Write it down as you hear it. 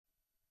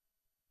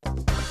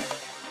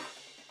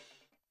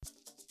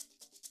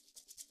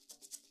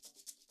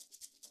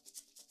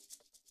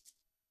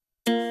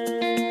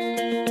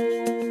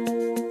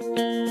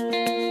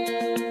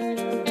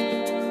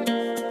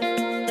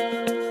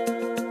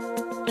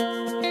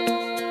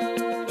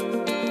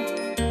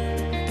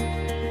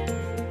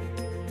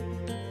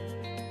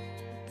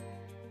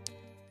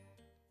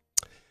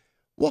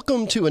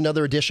Welcome to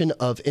another edition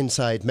of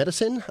Inside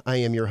Medicine. I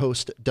am your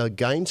host, Doug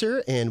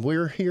Geinzer, and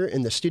we're here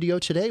in the studio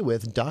today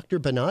with Dr.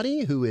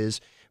 Bonati, who is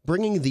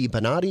bringing the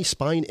Bonati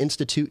Spine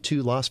Institute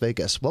to Las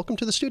Vegas. Welcome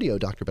to the studio,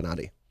 Dr.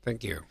 Bonati.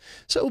 Thank you.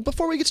 So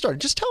before we get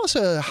started, just tell us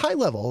a high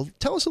level,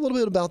 tell us a little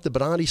bit about the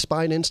Bonati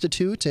Spine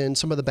Institute and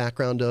some of the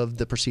background of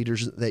the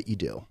procedures that you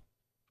do.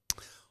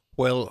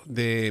 Well,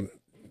 the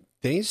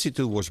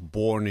Institute was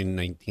born in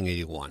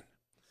 1981.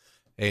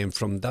 And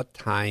from that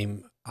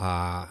time,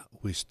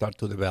 we start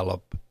to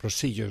develop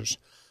procedures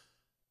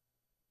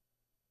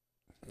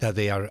that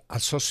they are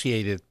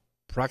associated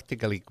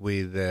practically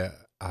with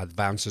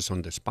advances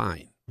on the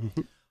spine.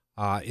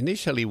 Mm-hmm.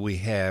 Initially, we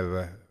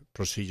have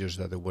procedures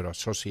that were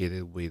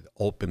associated with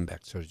open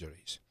back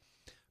surgeries.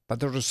 But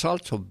the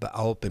results of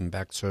open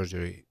back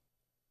surgery,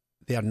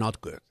 they are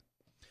not good.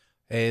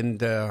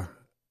 And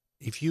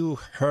if you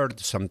heard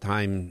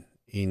sometime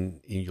in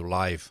your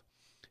life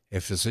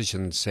a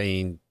physician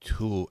saying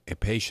to a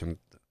patient,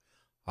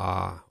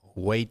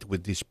 wait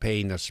with this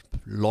pain as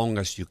long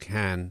as you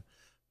can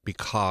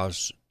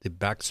because the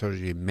back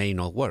surgery may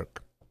not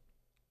work.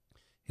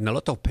 And a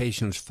lot of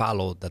patients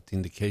follow that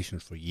indication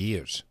for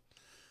years.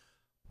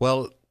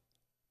 Well,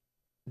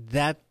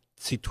 that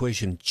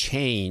situation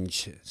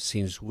changed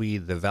since we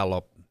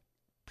developed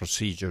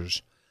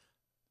procedures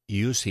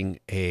using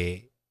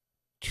a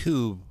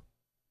tube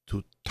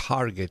to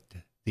target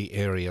the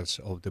areas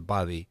of the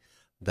body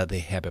that they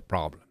have a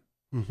problem.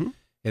 Mm-hmm.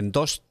 And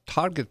those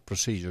target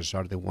procedures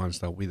are the ones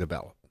that we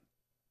develop.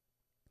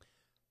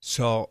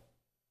 So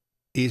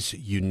it's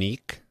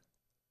unique,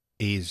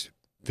 is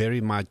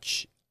very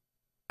much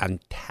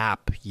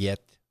untapped yet.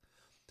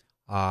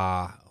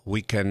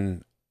 We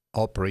can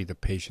operate a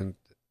patient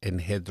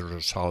and have the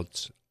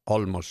results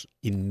almost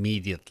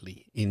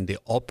immediately in the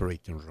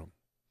operating room.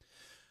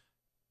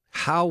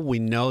 How we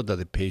know that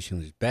the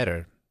patient is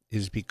better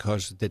is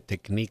because the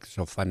techniques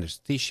of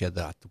anesthesia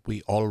that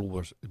we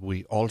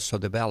also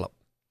develop.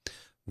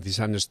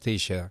 This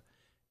anesthesia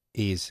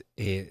is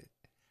a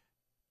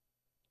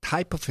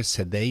type of a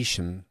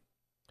sedation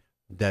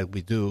that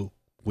we do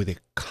with a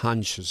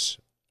conscious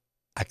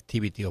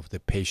activity of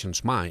the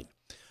patient's mind.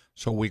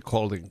 So we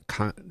call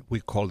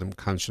them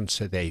conscious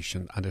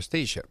sedation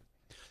anesthesia.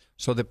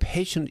 So the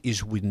patient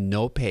is with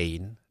no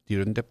pain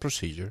during the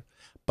procedure,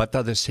 but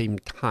at the same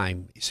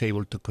time is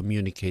able to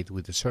communicate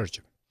with the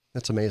surgeon.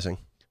 That's amazing.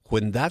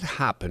 When that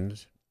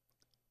happens,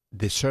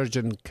 the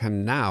surgeon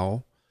can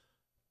now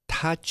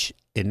touch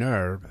a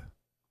nerve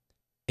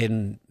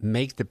and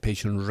make the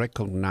patient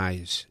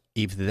recognize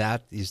if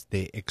that is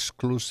the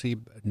exclusive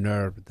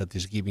nerve that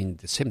is giving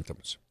the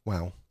symptoms.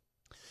 Wow.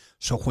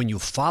 So when you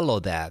follow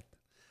that,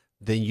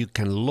 then you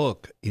can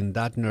look in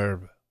that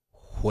nerve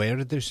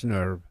where this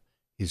nerve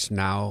is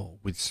now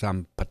with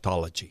some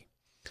pathology.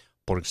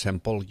 For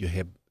example, you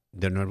have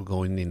the nerve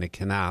going in a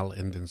canal,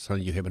 and then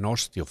suddenly you have an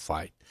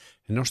osteophyte.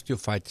 An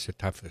osteophyte is a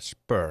type of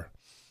spur,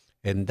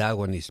 and that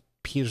one is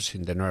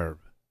piercing the nerve.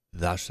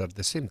 Those are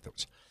the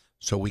symptoms.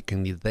 So we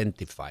can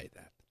identify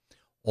that.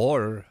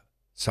 Or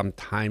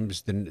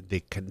sometimes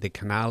the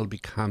canal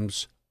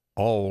becomes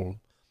old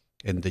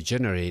and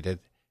degenerated,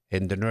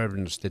 and the nerve,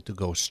 instead to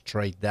go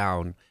straight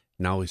down,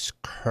 now is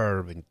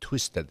curved and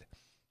twisted,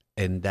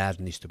 and that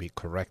needs to be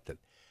corrected.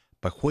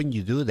 But when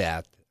you do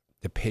that,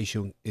 the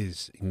patient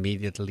is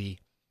immediately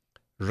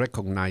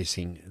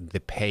recognizing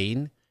the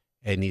pain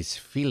and is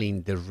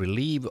feeling the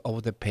relief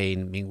of the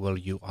pain. Meanwhile,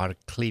 you are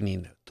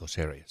cleaning those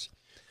areas.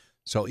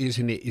 So it's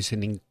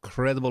an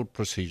incredible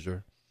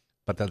procedure,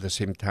 but at the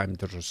same time,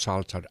 the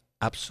results are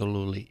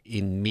absolutely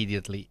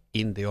immediately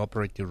in the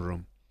operating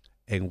room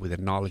and with the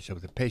knowledge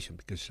of the patient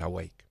because it's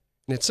awake.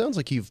 And it sounds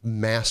like you've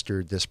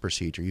mastered this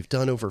procedure. You've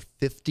done over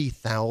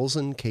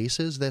 50,000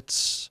 cases.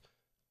 That's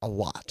a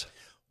lot.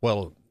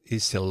 Well,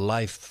 it's a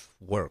life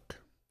work.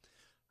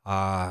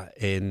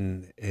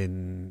 And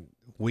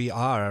we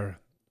are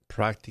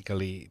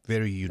practically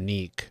very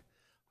unique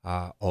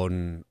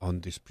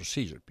on this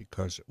procedure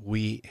because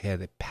we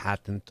had a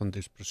patent on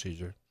this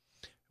procedure.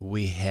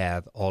 We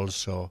had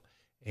also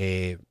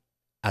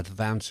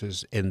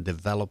advances in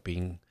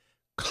developing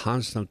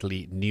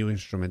constantly new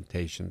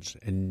instrumentations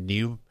and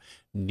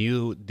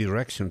new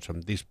directions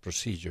on this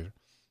procedure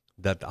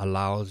that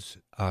allows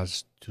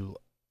us to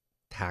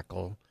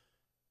tackle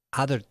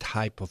other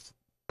type of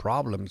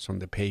problems on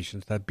the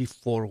patients that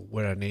before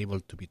were unable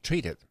to be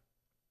treated.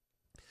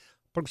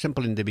 For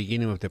example, in the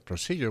beginning of the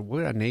procedure,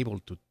 we're unable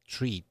to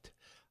treat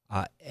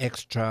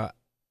extra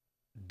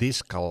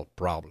discal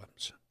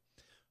problems.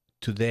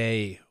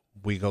 Today,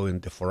 we go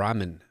in the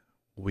foramen,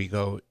 we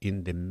go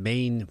in the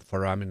main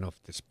foramen of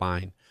the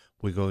spine,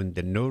 we go in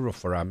the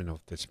neuroforamen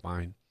of the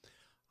spine.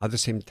 At the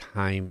same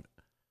time,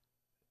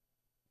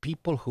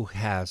 people who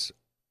has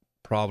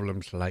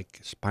problems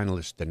like spinal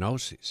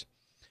stenosis,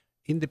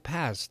 in the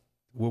past,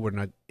 we were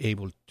not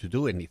able to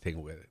do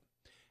anything with it.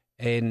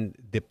 And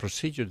the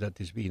procedure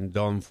that is being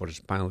done for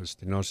spinal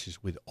stenosis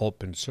with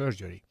open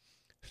surgery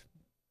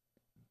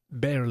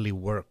barely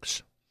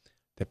works.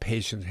 The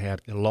patients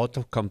have a lot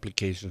of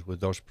complications with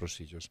those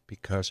procedures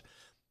because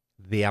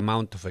the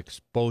amount of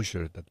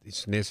exposure that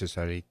is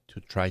necessary to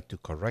try to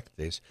correct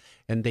this,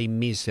 and they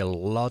miss a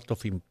lot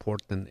of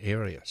important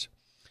areas.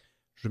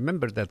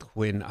 Remember that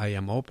when I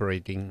am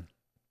operating,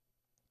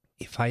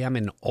 if I am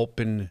an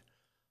open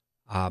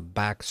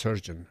back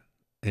surgeon,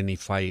 and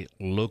if I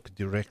look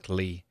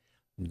directly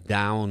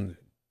down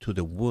to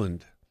the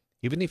wound,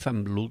 even if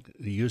I'm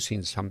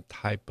using some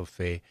type of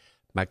a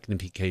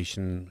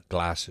magnification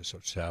glasses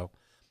or so,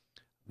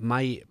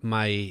 my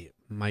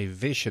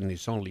vision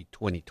is only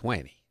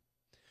 20/20.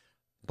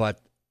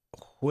 But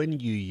when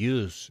you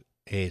use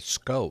a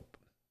scope,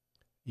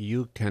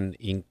 you can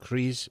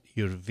increase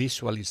your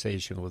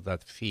visualization of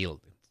that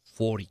field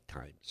 40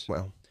 times.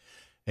 Wow.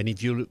 And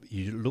if you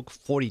look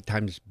 40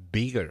 times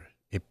bigger,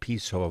 a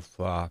piece of,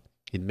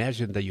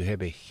 imagine that you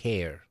have a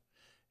hair,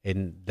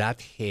 and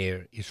that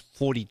hair is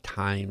 40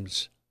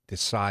 times the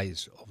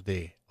size of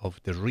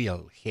the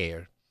real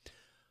hair.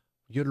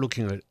 You're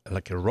looking at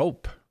like a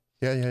rope.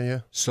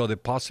 Yeah. So the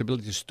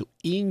possibilities to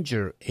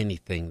injure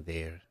anything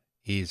there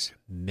is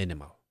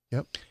minimal.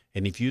 Yep.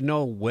 And if you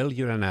know well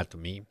your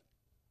anatomy,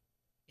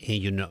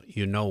 and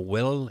you know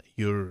well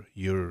your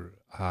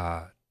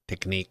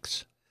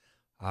techniques,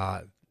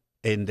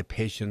 and the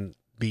patient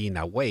being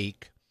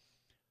awake,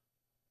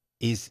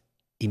 is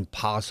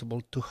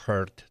impossible to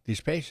hurt this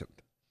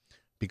patient.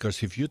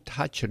 Because if you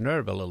touch a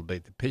nerve a little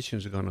bit, the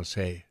patient's going to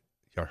say,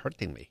 "You're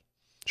hurting me."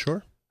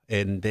 Sure.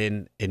 And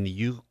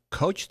you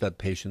coach that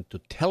patient to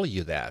tell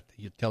you that.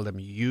 You tell them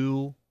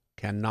you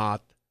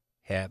cannot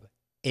have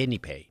any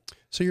pain.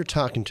 So you're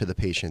talking to the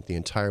patient the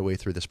entire way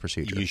through this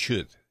procedure. You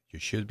should. You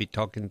should be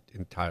talking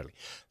entirely.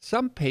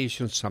 Some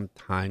patients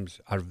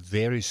sometimes are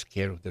very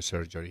scared of the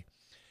surgery,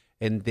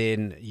 and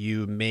then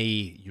you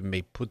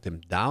may put them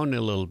down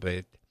a little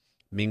bit.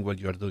 Meanwhile,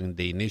 you are doing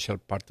the initial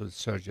part of the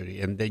surgery,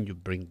 and then you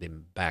bring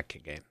them back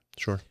again.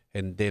 Sure.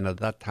 And then at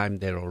that time,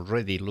 they're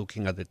already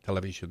looking at the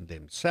television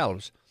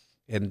themselves,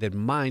 and their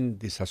mind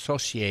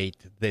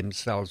disassociate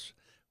themselves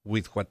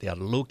with what they are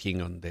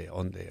looking on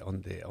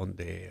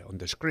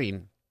the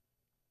screen,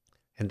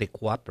 and they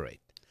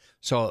cooperate.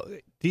 So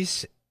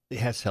this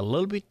has a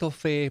little bit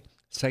of a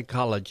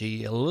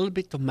psychology, a little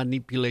bit of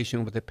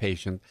manipulation with the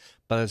patient,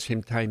 but at the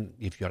same time,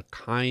 if you are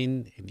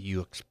kind, if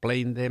you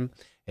explain them,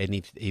 and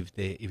if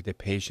the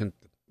patient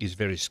is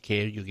very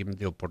scared, you give them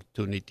the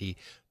opportunity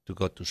to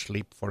go to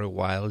sleep for a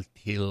while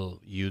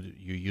till you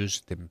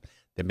use the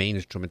main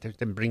instrumentation,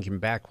 then bring him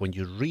back when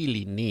you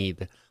really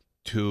need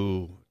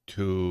to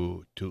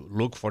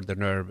look for the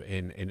nerve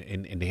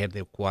and have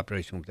the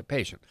cooperation of the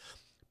patient.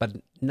 But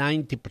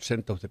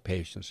 90% of the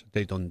patients,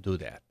 they don't do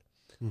that.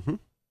 Mm-hmm.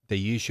 They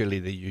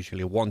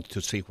usually want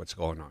to see what's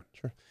going on.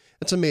 Sure.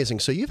 That's amazing.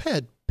 So you've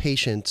had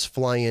patients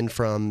fly in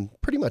from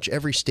pretty much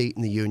every state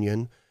in the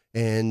union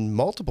and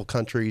multiple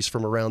countries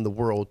from around the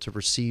world to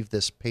receive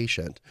this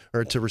patient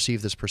or to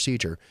receive this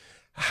procedure.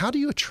 How do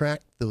you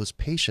attract those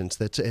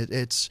patients?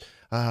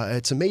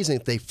 It's amazing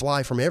that they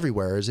fly from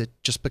everywhere. Is it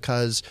just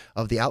because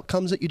of the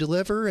outcomes that you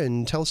deliver?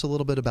 And tell us a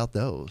little bit about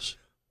those.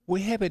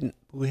 We have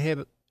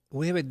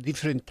a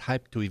different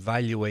type to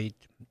evaluate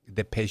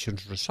the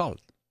patient's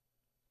result.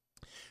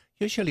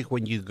 Usually,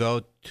 when you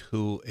go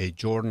to a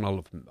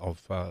journal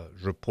of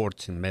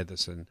reports in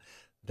medicine,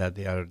 that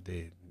they are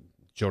the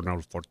Journal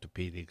of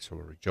Orthopedics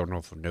or Journal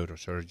of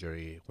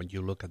Neurosurgery, when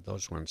you look at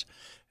those ones,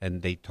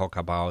 and they talk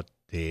about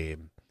the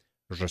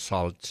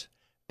results,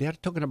 they are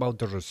talking about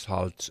the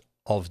results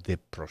of the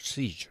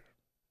procedure.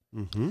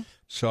 Mm-hmm.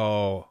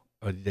 So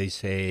they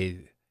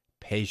say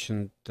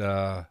patient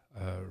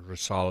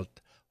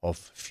result of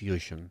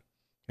fusion,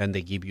 and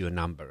they give you a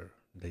number.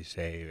 They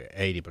say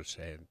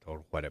 80%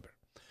 or whatever.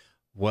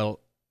 Well,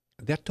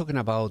 they're talking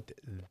about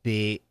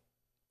the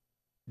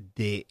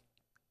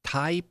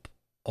type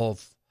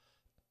of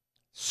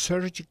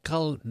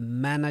surgical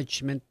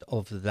management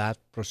of that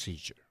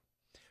procedure.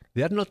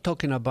 They are not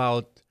talking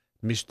about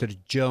Mr.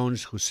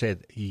 Jones who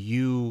said,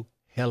 "You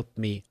help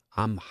me,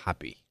 I'm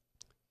happy."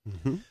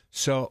 Mm-hmm.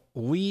 So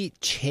we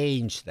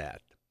change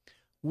that.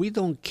 We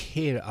don't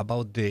care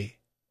about the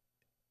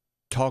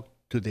talk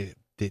to the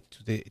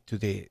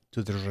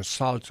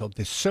results of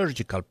the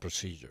surgical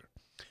procedure.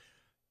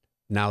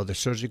 Now, the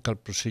surgical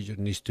procedure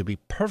needs to be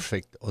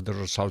perfect or the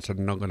results are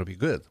not going to be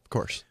good. Of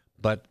course.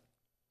 But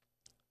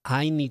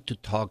I need to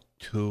talk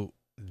to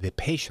the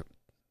patient,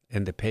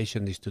 and the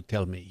patient needs to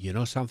tell me, "You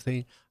know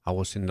something? I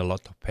was in a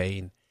lot of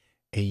pain,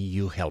 and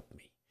you helped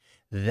me."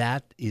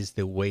 That is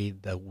the way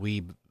that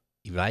we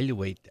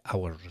evaluate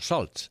our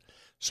results.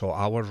 So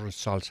our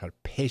results are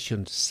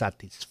patient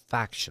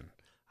satisfaction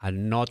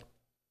and not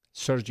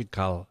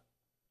surgical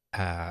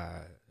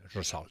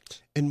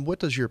results. And what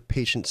does your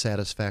patient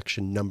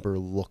satisfaction number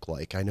look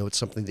like? I know it's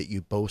something that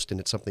you boast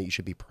and it's something you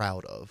should be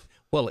proud of.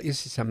 Well,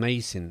 it's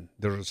amazing.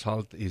 The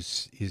result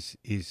is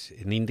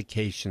an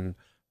indication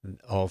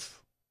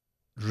of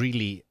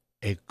really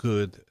a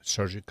good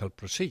surgical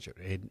procedure,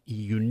 a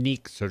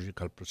unique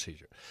surgical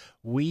procedure.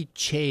 We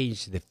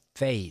change the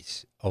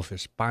face of a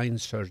spine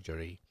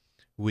surgery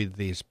with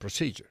this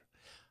procedure.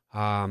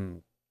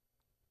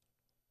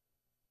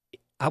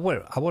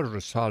 our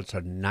results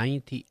are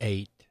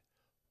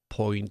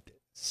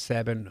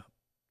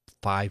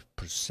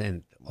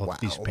 98.75% of Wow.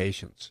 these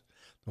patients.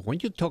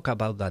 When you talk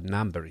about that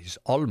number, it's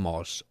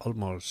almost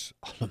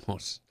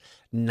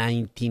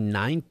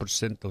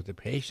 99% of the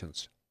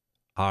patients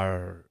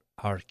are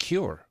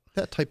cured.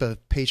 That type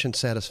of patient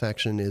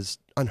satisfaction is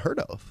unheard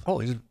of.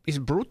 Oh, it's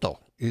brutal.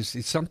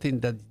 It's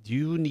something that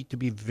you need to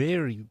be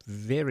very,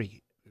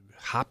 very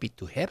happy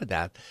to have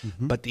that,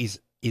 but is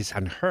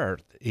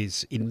unheard.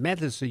 Is in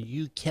medicine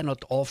you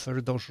cannot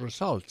offer those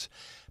results,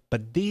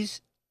 but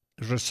these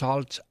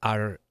results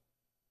are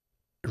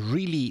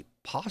really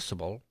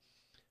possible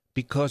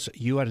because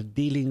you are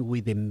dealing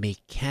with a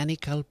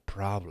mechanical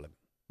problem.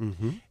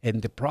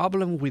 And the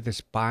problem with the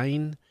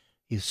spine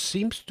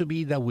seems to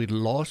be that we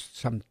lost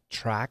some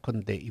track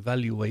on the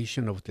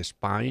evaluation of the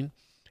spine,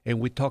 and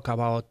we talk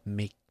about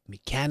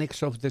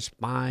mechanics of the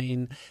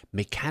spine,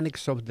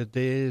 mechanics of the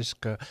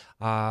disc,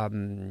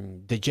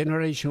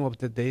 degeneration of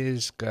the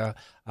disc,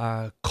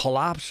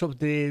 collapse of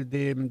the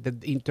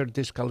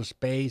interdiscal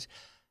space.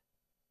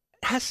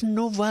 It has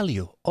no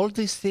value. All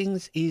these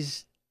things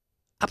is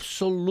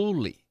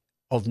absolutely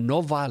of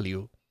no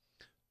value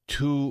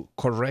to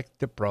correct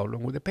the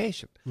problem with the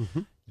patient.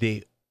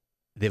 The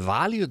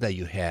value that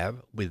you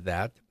have with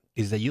that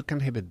is that you can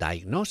have a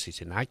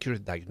diagnosis, an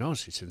accurate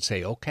diagnosis, and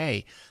say,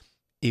 okay,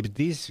 if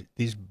this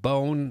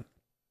bone,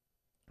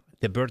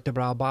 the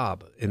vertebra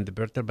above and the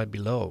vertebra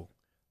below,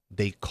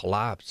 they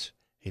collapse,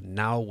 and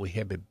now we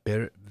have a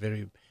very,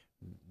 very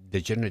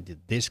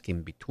degenerative disc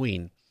in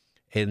between,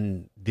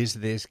 and this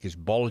disc is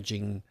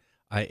bulging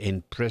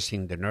and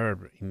pressing the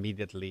nerve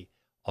immediately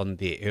on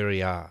the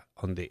area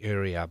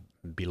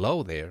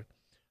below there,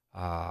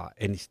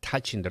 and it's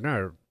touching the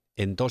nerve,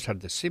 and those are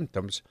the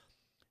symptoms.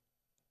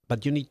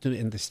 But you need to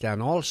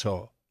understand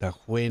also that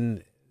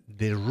when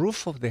the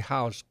roof of the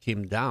house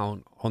came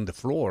down on the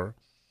floor,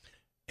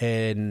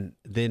 and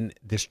then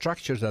the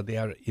structures that they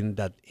are in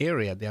that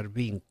area, they are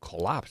being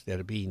collapsed, they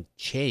are being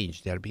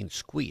changed, they are being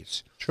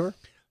squeezed. Sure.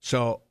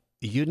 So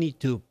you need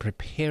to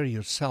prepare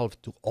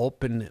yourself to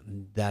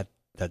open that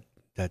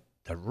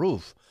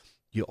roof.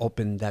 You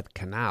open that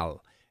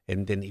canal,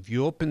 and then if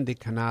you open the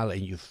canal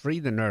and you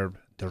free the nerve,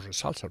 the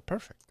results are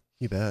perfect.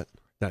 You bet.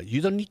 Now, you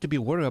don't need to be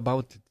worried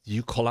about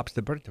you collapse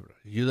the vertebra.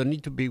 You don't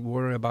need to be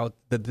worried about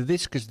that the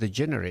disc is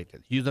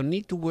degenerated. You don't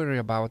need to worry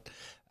about,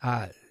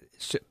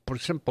 for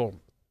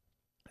example,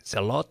 it's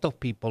a lot of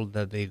people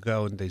that they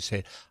go and they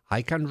say,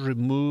 I can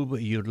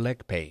remove your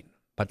leg pain,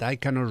 but I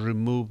cannot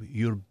remove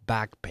your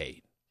back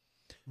pain.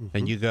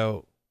 And you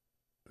go,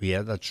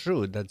 yeah, that's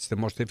true. That's the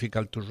most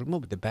difficult to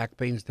remove. The back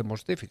pain is the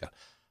most difficult.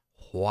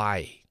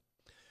 Why?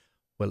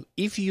 Well,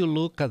 if you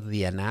look at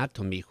the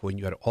anatomy when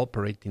you are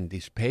operating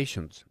these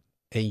patients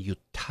and you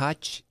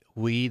touch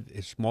with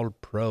a small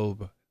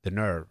probe the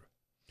nerve,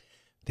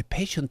 the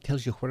patient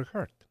tells you where it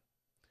hurt.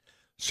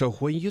 So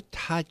when you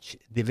touch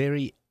the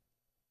very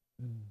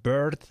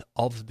birth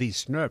of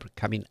this nerve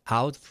coming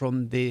out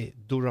from the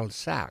dural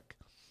sac,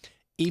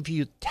 if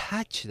you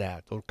touch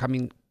that, or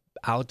coming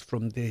out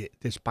from the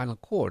spinal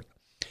cord,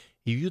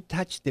 if you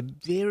touch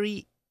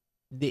the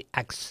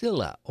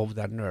axilla of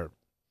that nerve,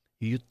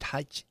 you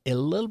touch a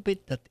little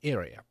bit that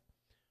area,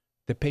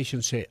 the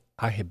patient say,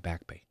 I have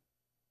back pain.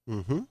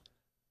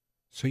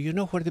 So you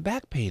know where the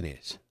back pain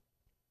is.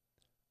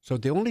 So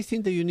the only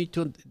thing that you need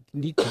to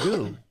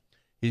do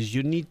is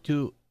you need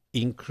to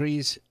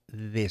increase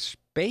the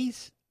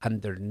space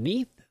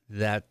underneath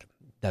that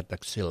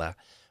axilla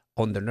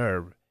on the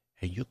nerve,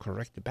 and you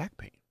correct the back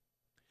pain.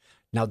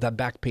 Now that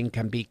back pain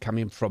can be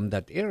coming from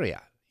that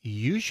area.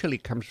 Usually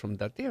comes from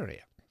that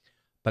area,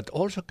 but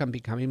also can be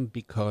coming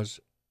because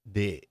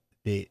the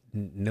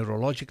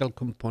neurological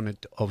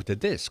component of the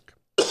disc.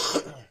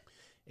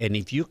 And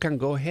if you can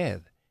go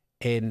ahead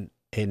and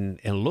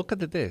look at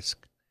the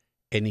disc,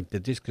 and if the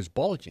disc is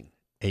bulging,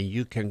 and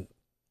you can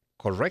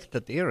correct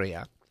that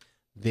area,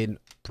 then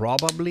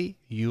probably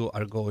you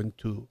are going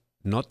to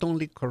not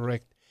only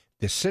correct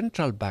the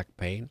central back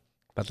pain,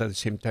 but at the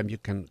same time you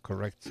can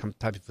correct some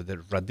type of the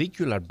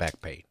radicular back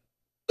pain.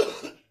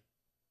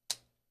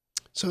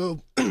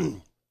 So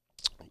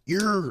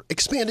you're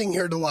expanding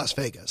here to Las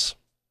Vegas.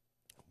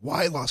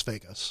 Why Las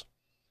Vegas?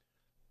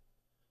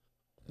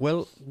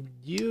 Well,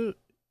 you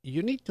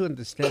need to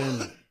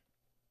understand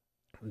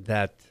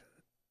that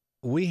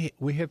we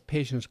have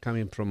patients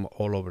coming from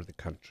all over the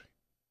country.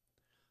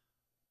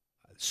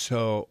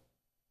 So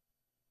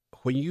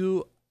when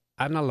you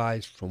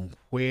analyze from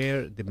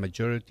where the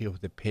majority of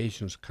the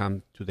patients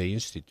come to the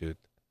Institute,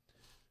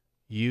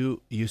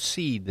 you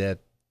see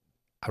that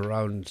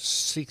around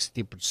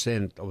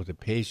 60% of the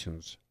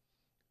patients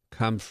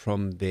come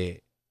from the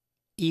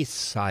east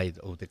side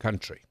of the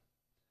country.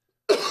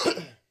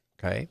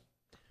 Okay?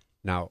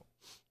 Now,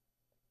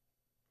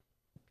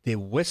 the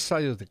west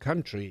side of the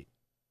country,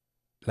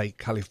 like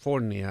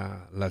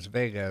California, Las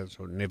Vegas,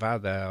 or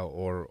Nevada,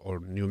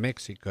 or New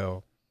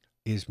Mexico,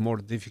 is more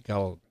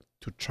difficult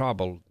to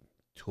travel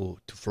to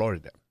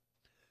Florida.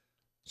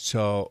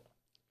 So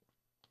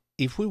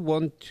if we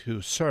want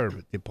to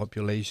serve the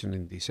population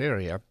in this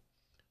area,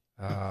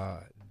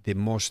 the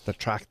most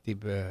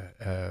attractive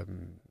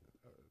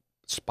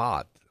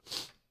spot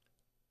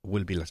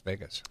will be Las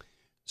Vegas.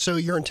 So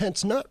your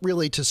intent's not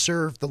really to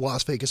serve the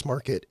Las Vegas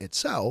market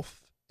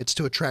itself. It's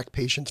to attract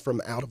patients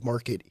from out of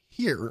market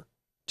here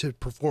to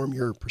perform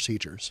your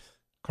procedures.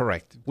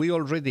 Correct. We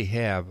already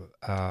have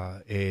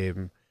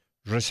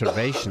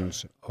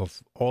reservations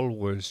of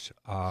always,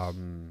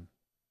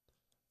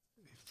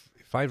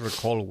 if I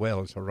recall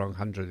well, it's around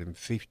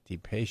 150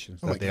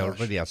 patients that they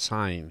already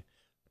assigned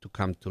to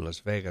come to Las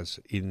Vegas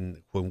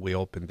when we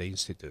open the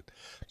institute.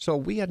 So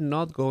we are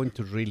not going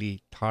to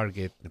really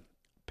target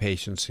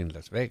patients in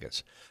Las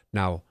Vegas.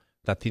 Now,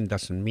 that thing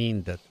doesn't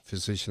mean that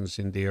physicians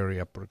in the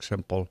area, for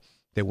example,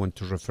 they want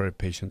to refer a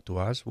patient to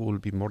us, we will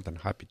be more than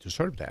happy to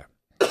serve them.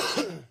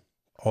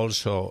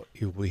 Also,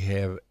 if we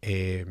have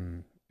a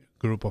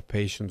group of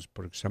patients,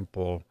 for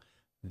example,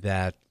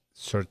 that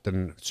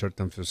certain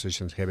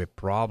physicians have a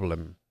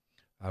problem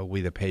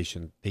with a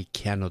patient, they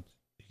cannot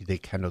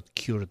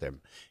cure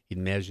them.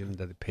 Imagine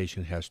that the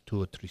patient has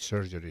 2 or 3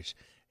 surgeries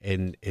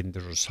and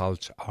the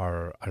results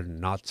are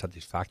not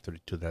satisfactory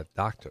to that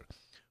doctor.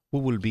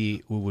 We will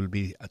be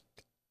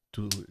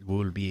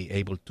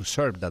able to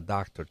serve that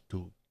doctor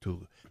to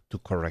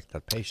correct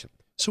that patient.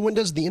 So when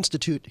does the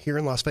institute here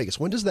in Las Vegas,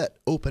 when does that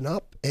open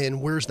up,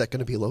 and where's that going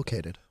to be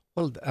located?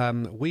 Well,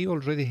 we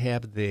already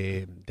have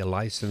the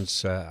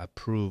license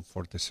approved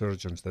for the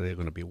surgeons that are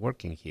going to be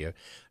working here.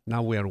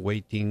 Now we are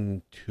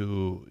waiting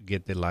to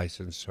get the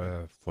license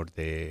for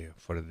the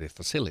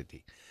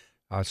facility.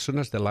 As soon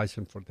as the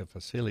license for the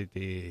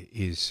facility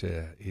is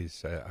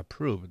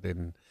approved,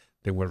 then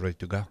we're ready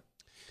to go.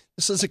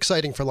 This is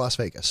exciting for Las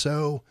Vegas.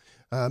 So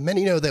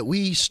many know that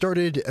we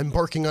started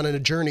embarking on a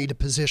journey to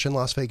position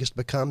Las Vegas to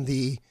become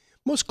the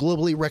most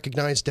globally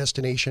recognized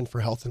destination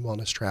for health and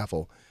wellness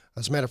travel.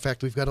 As a matter of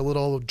fact, we've got a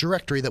little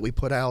directory that we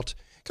put out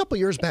a couple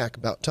years back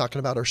about talking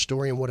about our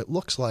story and what it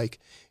looks like.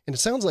 And it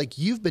sounds like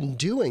you've been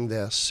doing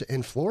this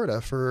in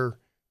Florida for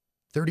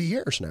 30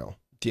 years now.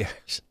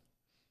 Yes.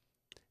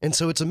 And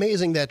so it's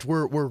amazing that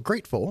we're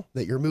grateful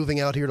that you're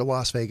moving out here to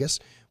Las Vegas.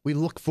 We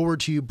look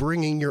forward to you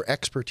bringing your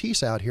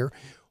expertise out here.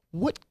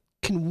 What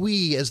can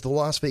we as the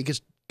Las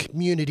Vegas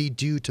community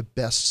do to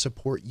best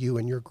support you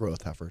in your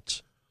growth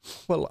efforts?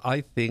 Well, I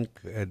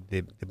think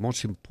the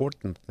most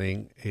important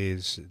thing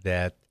is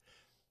that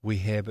we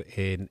have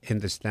an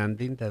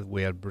understanding that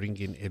we are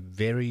bringing a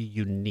very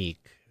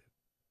unique,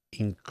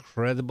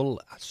 incredible,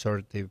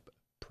 assertive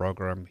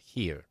program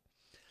here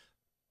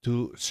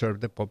to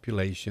serve the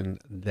population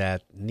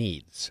that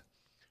needs.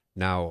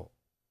 Now,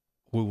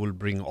 we will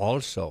bring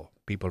also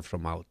people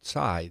from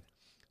outside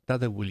that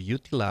they will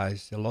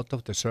utilize a lot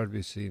of the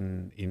service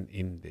in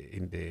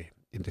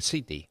the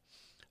city.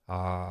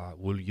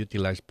 Will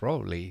utilize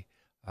probably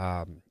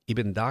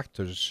even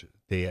doctors.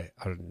 They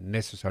are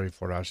necessary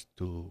for us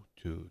to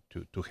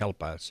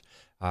help us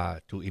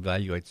to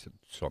evaluate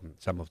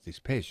some of these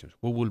patients.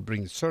 We will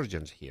bring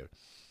surgeons here,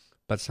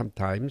 but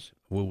sometimes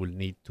we will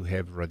need to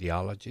have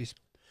radiologists.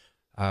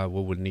 We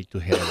will need to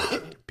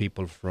have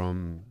people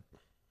from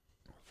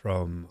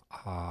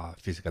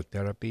physical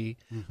therapy.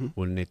 Mm-hmm.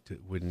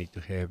 We need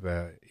to have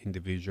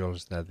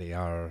individuals that they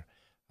are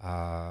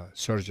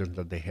surgeons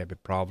that they have a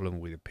problem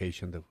with a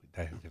patient that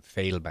has a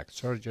failed back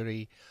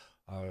surgery.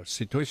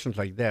 Situations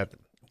like that,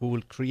 we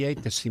will create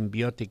a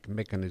symbiotic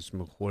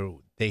mechanism where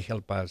they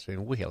help us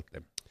and we help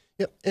them.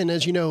 Yep. And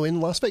as you know, in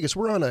Las Vegas,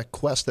 we're on a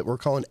quest that we're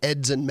calling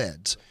EDS and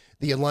Meds,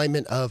 the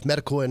alignment of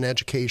medical and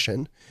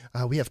education.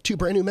 We have 2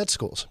 brand new med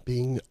schools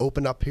being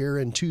opened up here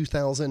in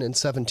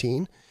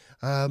 2017.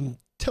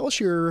 Tell us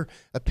your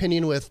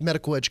opinion with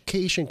medical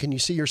education. Can you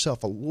see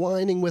yourself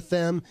aligning with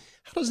them?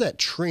 How does that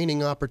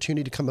training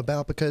opportunity come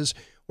about? Because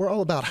we're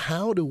all about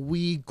how do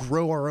we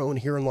grow our own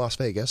here in Las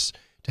Vegas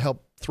to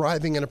help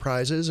thriving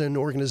enterprises and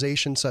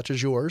organizations such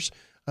as yours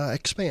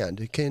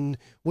expand.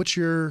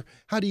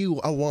 How do you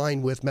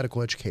align with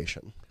medical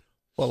education?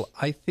 Well,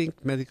 I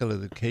think medical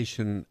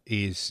education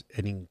is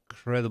an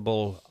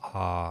incredible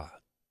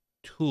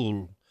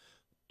tool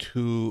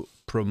to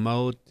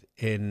promote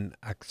and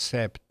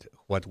accept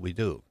what we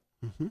do.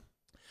 Mm-hmm.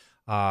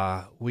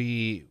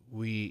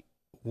 We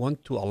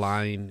want to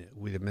align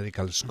with the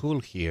medical school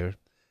here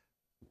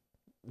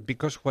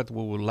because what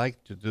we would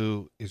like to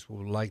do is we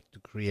would like to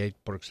create,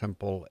 for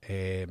example,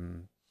 a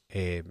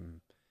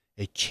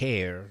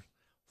chair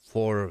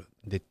for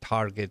the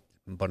target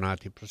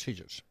Bonati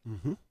procedures.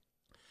 Mm-hmm.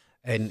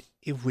 And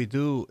if we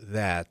do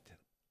that,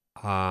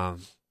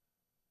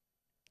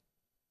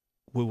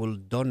 we will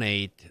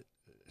donate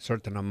a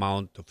certain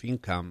amount of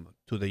income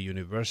to the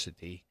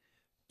university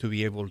to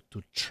be able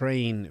to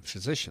train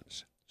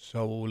physicians.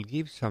 So we will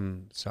give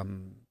some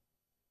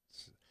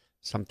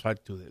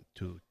type to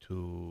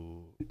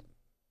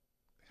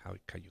how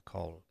can you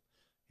call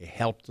a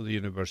help to the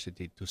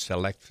university to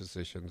select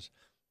physicians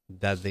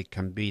that they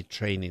can be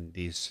trained in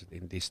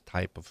this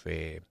type of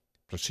a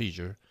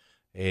procedure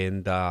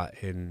and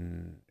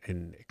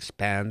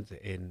expand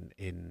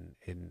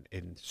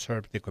and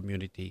serve the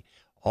community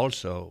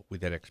also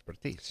with their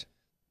expertise.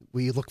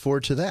 We look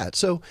forward to that.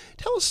 So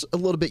tell us a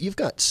little bit. You've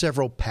got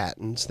several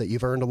patents that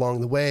you've earned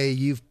along the way.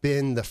 You've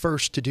been the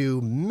first to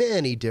do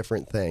many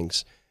different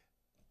things.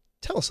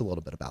 Tell us a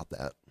little bit about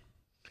that.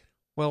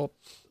 Well,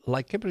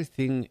 like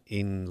everything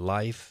in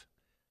life,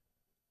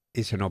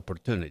 is an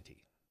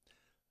opportunity.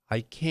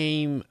 I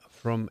came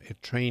from a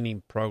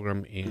training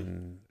program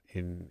in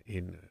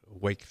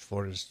Wake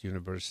Forest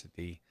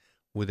University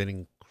with an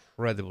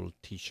incredible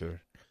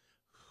teacher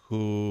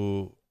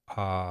who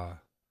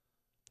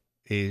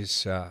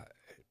is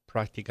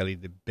practically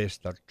the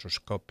best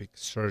arthroscopic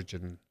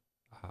surgeon,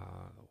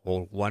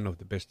 or one of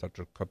the best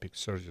arthroscopic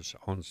surgeons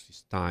on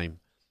his time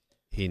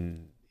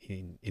in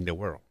the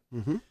world.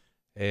 Mm-hmm.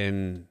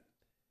 And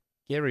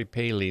Gary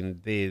Palin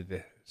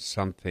did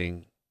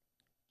something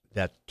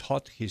that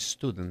taught his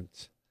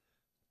students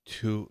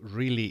to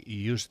really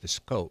use the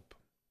scope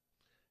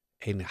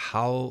and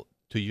how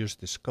to use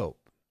the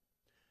scope.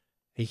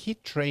 And he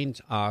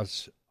trained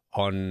us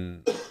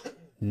on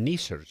knee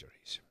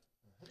surgeries.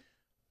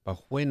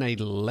 But when I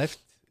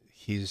left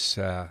his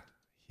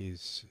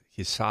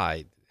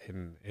side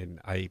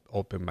and I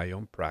opened my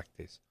own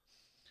practice,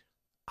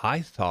 I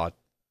thought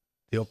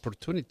the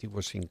opportunity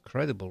was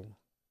incredible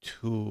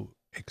to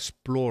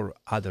explore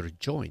other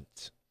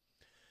joints.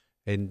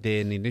 And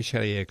then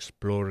initially I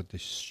explored the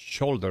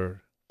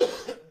shoulder,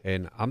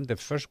 and I'm the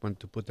first one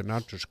to put an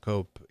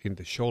arthroscope in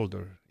the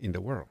shoulder in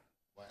the world.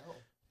 Wow.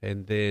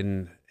 And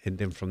then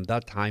from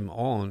that time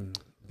on,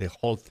 the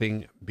whole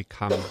thing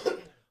became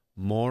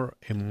more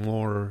and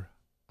more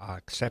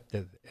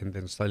accepted. And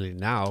then suddenly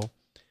now,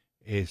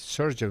 a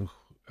surgeon,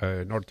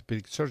 an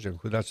orthopedic surgeon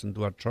who doesn't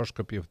do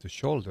arthroscopy of the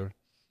shoulder,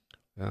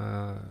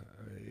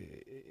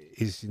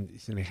 is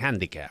in a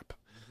handicap.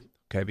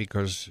 Okay,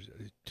 because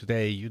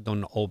today you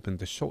don't open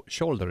the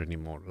shoulder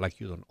anymore,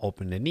 like you don't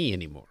open the knee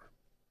anymore.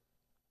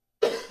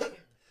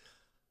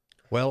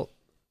 Well,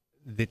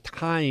 the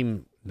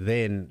time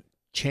then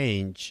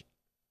changed,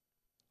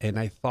 and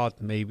I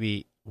thought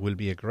maybe will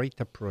be a great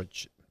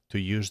approach to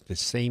use the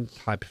same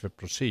type of a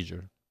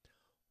procedure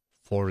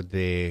for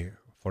the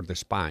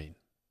spine.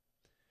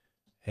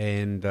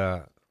 And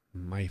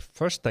my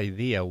first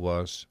idea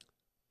was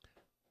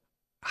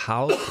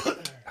how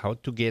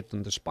to get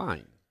on the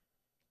spine.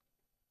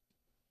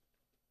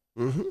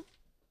 Mm-hmm.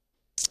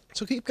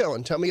 So keep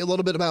going. Tell me a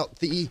little bit about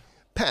the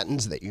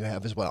patents that you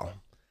have as well.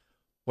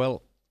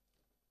 Well,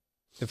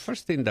 the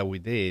first thing that we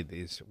did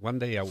is one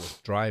day I was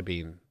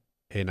driving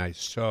and I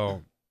saw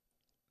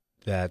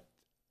that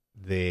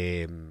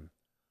I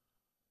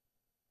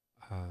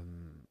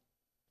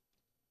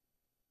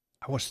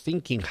was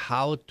thinking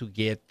how to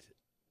get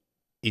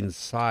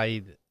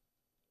inside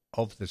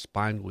of the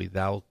spine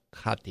without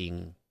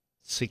cutting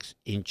 6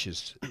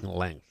 inches in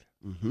length.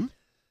 Mm-hmm.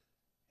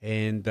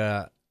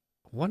 And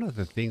one of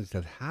the things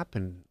that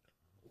happened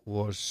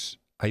was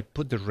I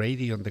put the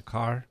radio on the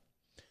car,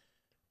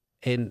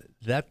 and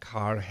that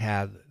car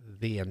had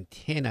the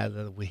antenna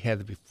that we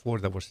had before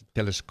that was a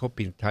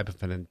telescoping type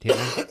of an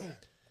antenna.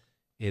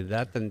 And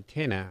that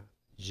antenna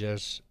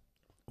just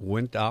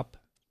went up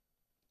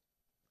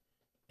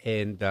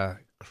and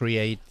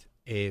create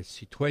a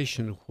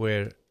situation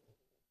where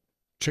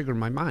triggered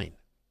my mind.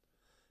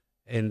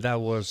 And that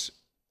was,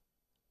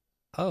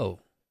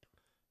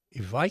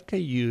 if I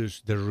can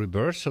use the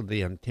reverse of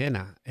the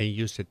antenna and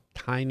use a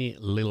tiny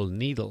little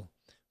needle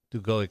to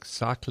go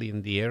exactly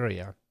in the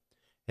area,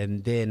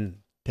 and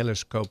then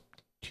telescope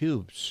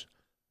tubes,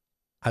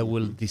 I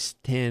will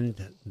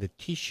distend the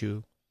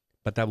tissue,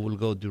 but I will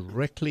go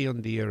directly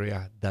on the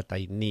area that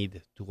I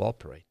need to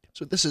operate.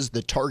 So this is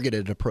the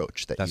targeted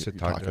approach that That's you're a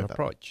targeted talking about.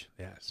 approach,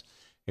 yes.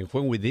 And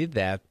when we did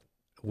that,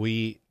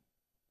 we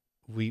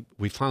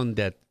found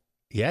that,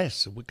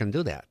 yes, we can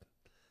do that.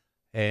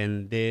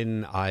 And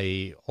then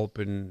I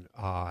opened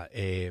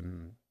a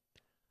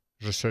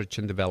research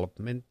and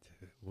development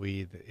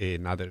with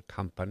another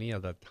company.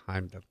 At that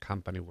time, that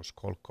company was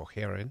called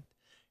Coherent,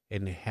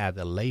 and it had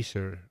a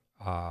laser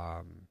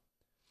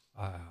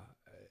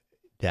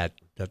that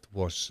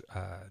was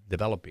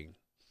developing.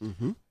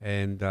 Mm-hmm.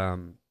 And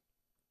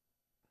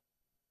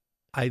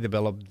I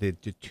developed the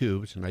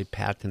tubes, and I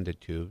patented the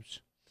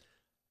tubes.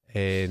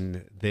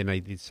 And then I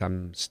did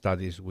some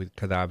studies with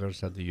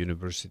cadavers at the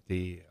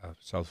University of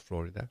South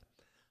Florida,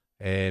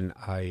 and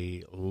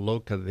I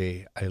look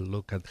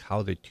at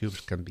how the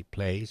tubes can be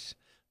placed,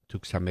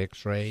 took some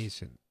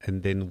X-rays,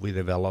 and then we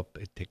developed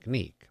a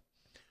technique.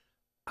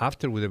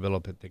 After we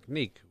developed a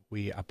technique,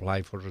 we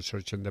applied for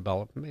research and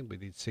development. We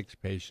did 6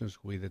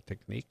 patients with the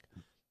technique,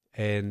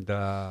 and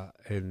the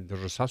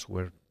results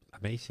were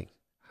amazing.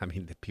 I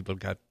mean, the people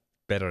got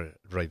better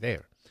right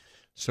there.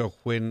 So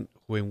when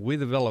we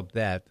develop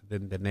that,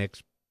 then the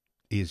next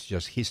is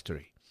just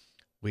history.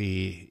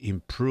 We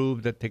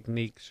improve the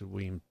techniques,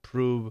 we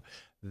improve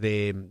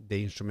the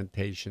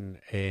instrumentation,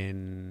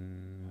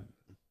 and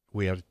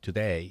we are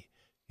today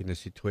in a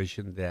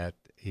situation that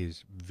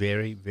is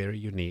very, very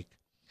unique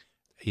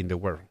in the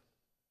world.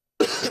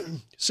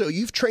 So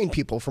you've trained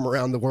people from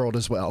around the world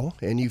as well,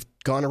 and you've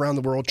gone around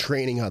the world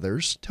training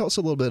others. Tell us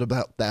a little bit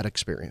about that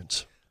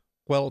experience.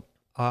 Well,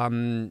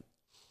 I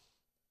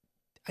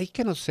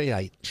cannot say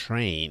I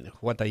train.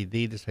 What I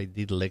did is I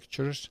did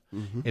lectures,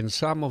 and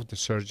some of the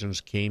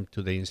surgeons came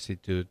to the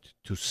institute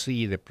to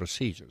see the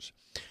procedures.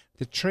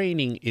 The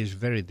training is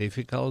very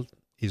difficult.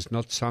 It's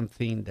not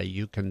something that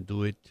you can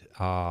do it.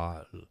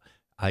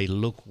 I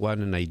look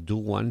one and I do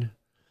one.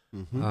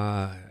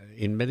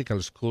 In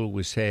medical school,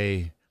 we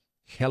say,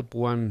 help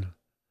one,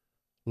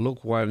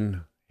 look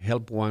one,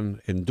 help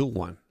one, and do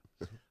one.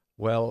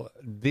 Well,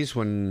 this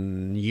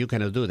one, you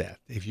cannot do that.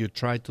 If you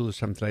try to do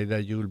something like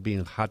that, you will be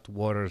in hot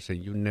waters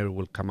and you never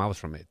will come out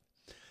from it.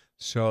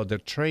 So the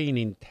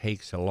training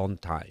takes a long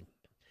time.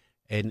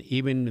 And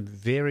even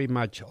very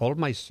much, all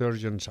my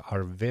surgeons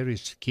are very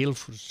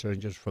skillful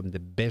surgeons from the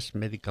best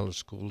medical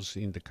schools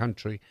in the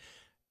country.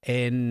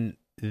 And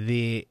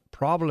the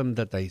problem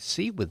that I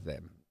see with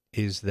them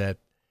is that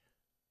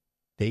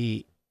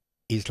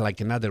it's like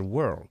another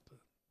world.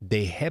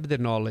 They have the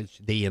knowledge,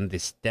 they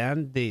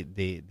understand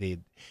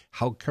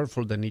how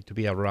careful they need to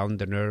be around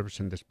the nerves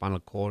and the spinal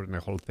cord and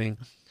the whole thing.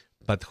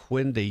 But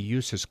when they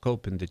use a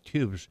scope and the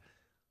tubes,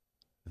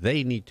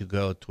 they need to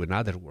go to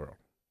another world.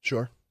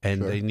 Sure.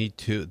 And they need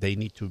to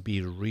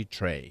be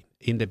retrained.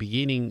 In the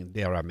beginning,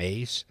 they are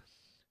amazed.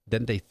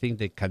 Then they think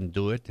they can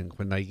do it. And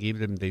when I give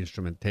them the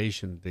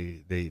instrumentation,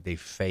 they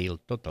fail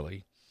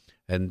totally.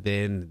 And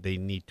then they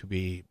need to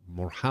be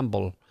more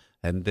humble.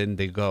 And then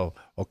they go,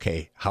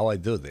 okay, how I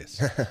do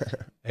this?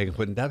 And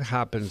when that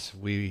happens,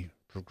 we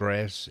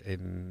progress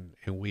and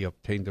we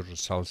obtain the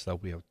results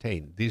that we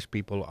obtain. These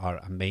people are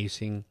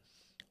amazing.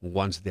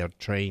 Once they are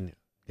trained,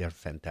 they are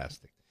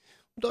fantastic.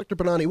 Dr.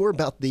 Bonati, we're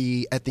about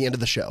at the end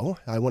of the show.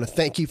 I want to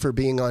thank you for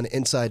being on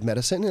Inside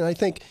Medicine. And I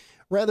think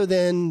rather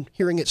than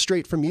hearing it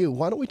straight from you,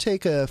 why don't we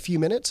take a few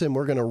minutes and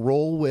we're going to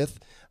roll with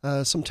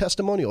some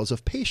testimonials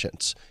of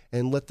patients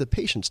and let the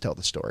patients tell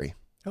the story.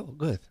 Oh,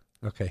 good.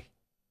 Okay.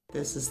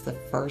 This is the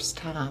first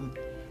time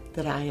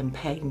that I am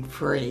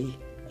pain-free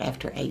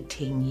after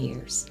 18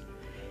 years.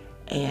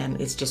 And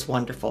it's just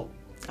wonderful.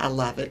 I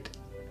love it.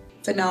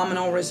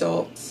 Phenomenal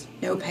results.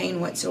 No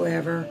pain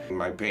whatsoever.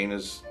 My pain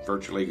is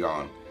virtually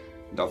gone.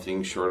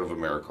 Nothing short of a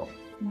miracle.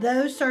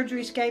 Those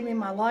surgeries gave me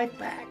my life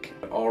back.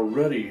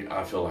 Already,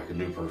 I feel like a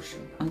new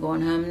person. I'm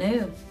going home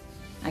new.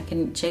 I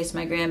can chase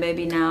my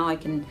grandbaby now. I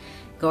can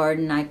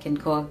garden. I can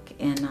cook.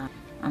 And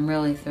I'm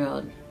really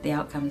thrilled. The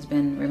outcome's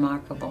been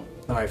remarkable.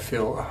 I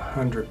feel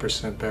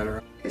 100%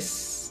 better.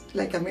 It's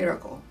like a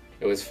miracle.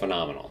 It was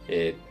phenomenal.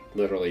 It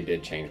literally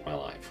did change my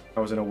life.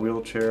 I was in a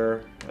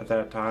wheelchair at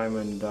that time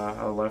and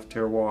I left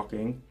here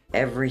walking.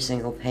 Every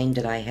single pain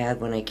that I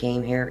had when I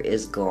came here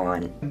is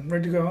gone. I'm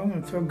ready to go home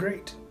and feel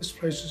great. This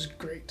place is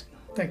great.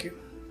 Thank you.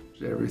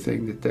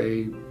 Everything that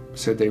they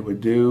said they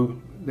would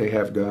do, they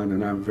have done,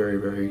 and I'm very,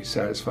 very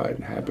satisfied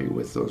and happy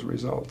with those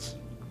results.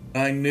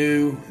 I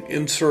knew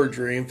in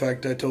surgery, in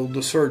fact I told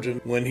the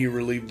surgeon when he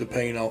relieved the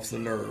pain off the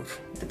nerve.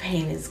 The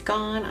pain is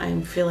gone.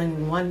 I'm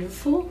feeling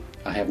wonderful.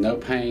 I have no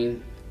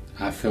pain.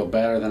 I feel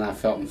better than I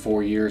felt in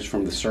 4 years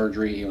from the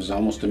surgery. It was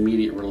almost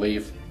immediate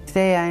relief.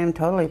 Today I am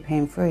totally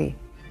pain-free,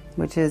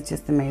 which is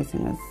just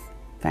amazing. It's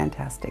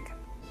fantastic.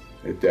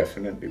 It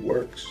definitely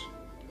works.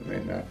 I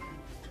mean, I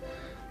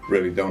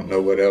really don't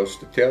know what else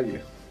to tell you.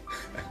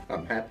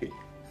 I'm happy.